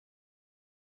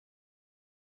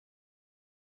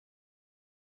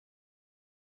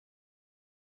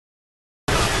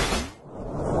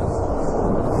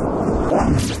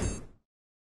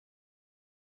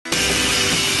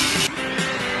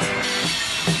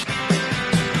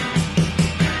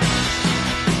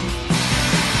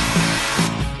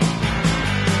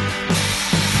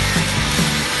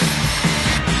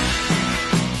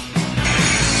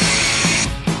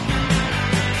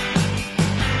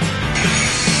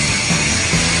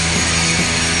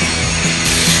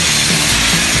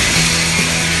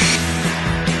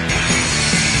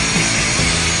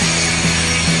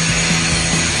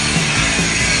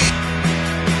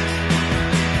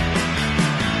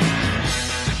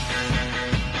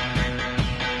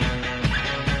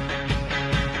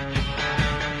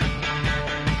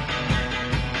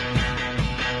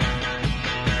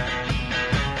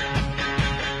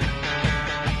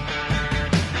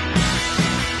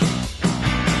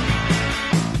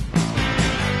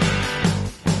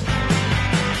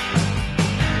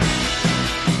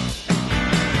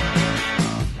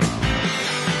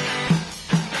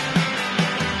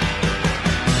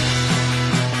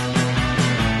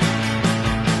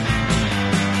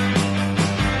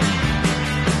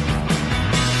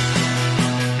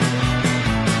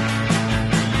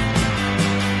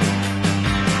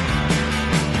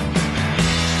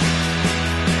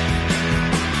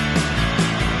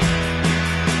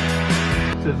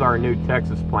is our new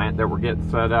Texas plant that we're getting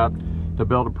set up to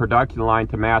build a production line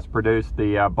to mass produce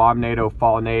the Bobnado,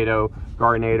 Fallnado,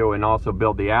 Garnado, and also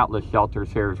build the Atlas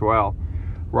shelters here as well.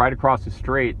 Right across the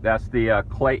street, that's the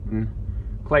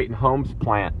Clayton Homes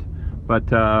plant.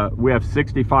 But we have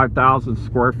 65,000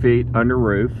 square feet under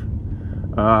roof.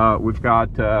 We've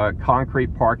got a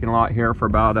concrete parking lot here for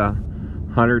about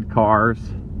 100 cars.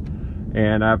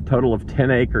 And I have a total of 10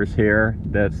 acres here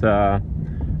that's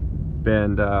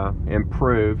been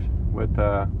improved with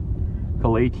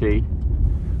caliche.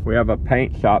 We have a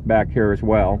paint shop back here as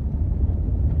well.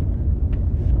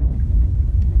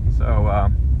 So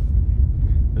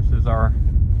this is our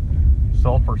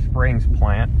Sulphur Springs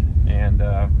plant, and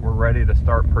we're ready to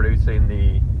start producing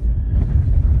the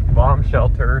bomb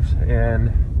shelters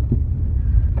and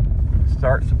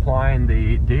start supplying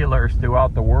the dealers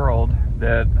throughout the world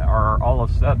that are all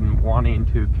of a sudden wanting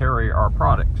to carry our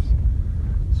products.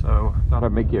 So I thought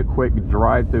I'd make you a quick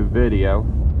drive-through video,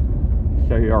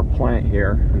 show you our plant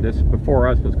here. And this before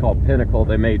us was called Pinnacle.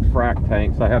 They made frac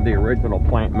tanks. I have the original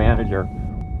plant manager.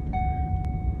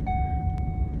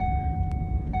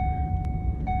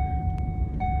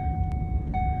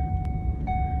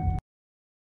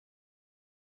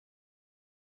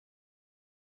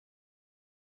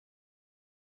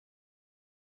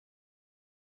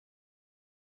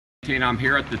 I'm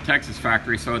here at the Texas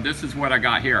factory, so this is what I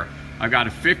got here. I got a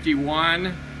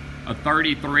 51, a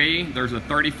 33, there's a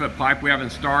 30-foot pipe we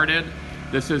haven't started.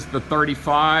 This is the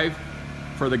 35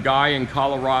 for the guy in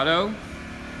Colorado.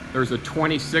 There's a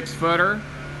 26-footer.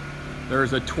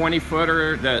 There's a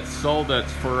 20-footer that's sold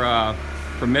that's for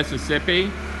Mississippi.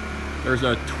 There's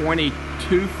a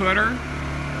 22-footer.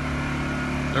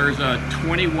 There's a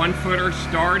 21-footer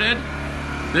started.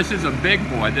 This is a big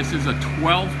boy. This is a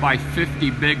 12 by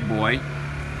 50 big boy.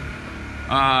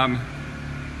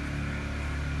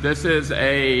 This is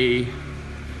a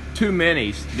 2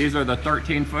 minis. These are the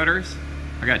 13-footers.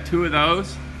 I got 2 of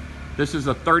those. This is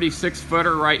a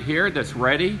 36-footer right here that's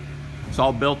ready. It's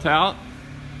all built out.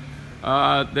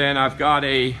 Then I've got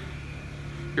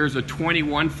here's a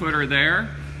 21-footer there.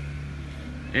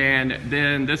 And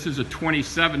then this is a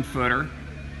 27-footer.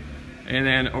 And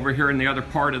then over here in the other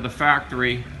part of the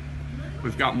factory,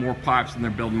 we've got more pipes and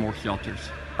they're building more shelters.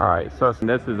 All right, so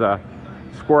this is a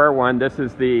square one. This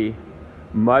is the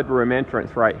mudroom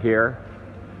entrance right here.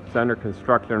 It's under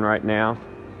construction right now.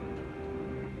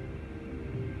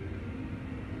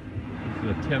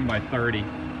 This is a 10 by 30.